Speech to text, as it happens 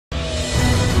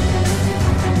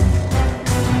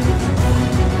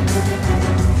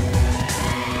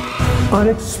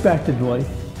Unexpectedly,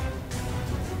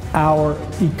 our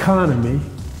economy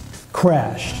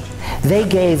crashed. They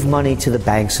gave money to the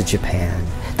banks of Japan,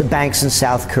 the banks in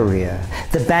South Korea,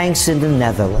 the banks in the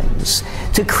Netherlands,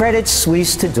 to Credit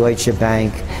Suisse, to Deutsche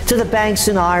Bank, to the banks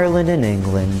in Ireland and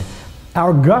England.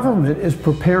 Our government is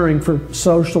preparing for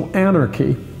social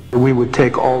anarchy. We would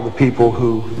take all the people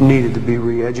who needed to be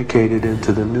re-educated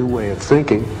into the new way of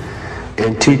thinking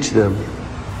and teach them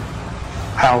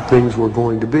how things were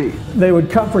going to be. They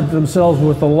would comfort themselves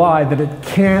with the lie that it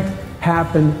can't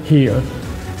happen here.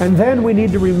 And then we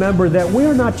need to remember that we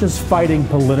are not just fighting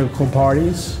political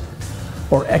parties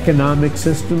or economic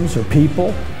systems or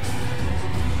people.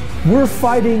 We're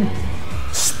fighting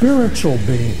spiritual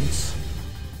beings.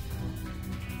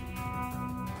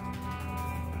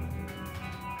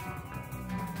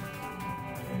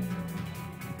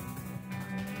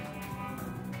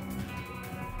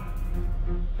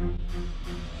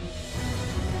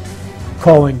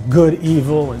 Calling good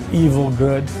evil and evil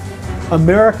good.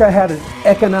 America had an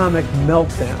economic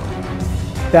meltdown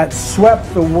that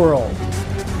swept the world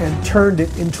and turned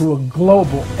it into a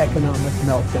global economic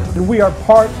meltdown. And we are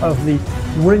part of the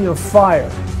ring of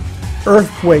fire,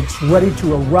 earthquakes ready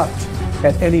to erupt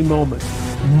at any moment,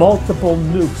 multiple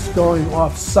nukes going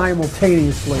off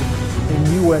simultaneously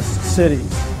in U.S. cities,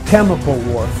 chemical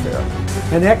warfare,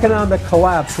 an economic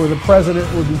collapse where the president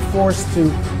would be forced to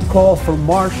call for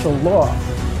martial law,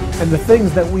 and the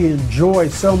things that we enjoy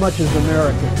so much as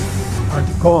Americans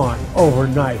are gone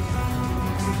overnight.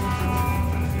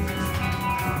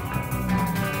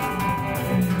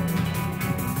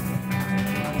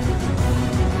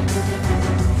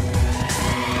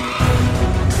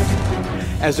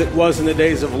 As it was in the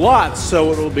days of Lot,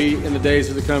 so it will be in the days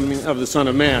of the coming of the Son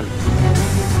of Man.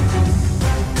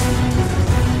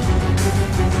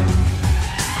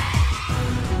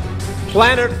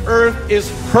 Planet Earth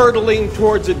is hurtling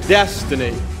towards a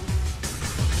destiny,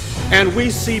 and we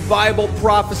see Bible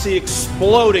prophecy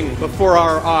exploding before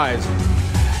our eyes.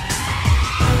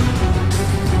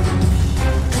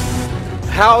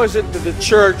 How is it that the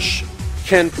church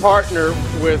can partner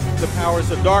with the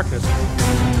powers of darkness?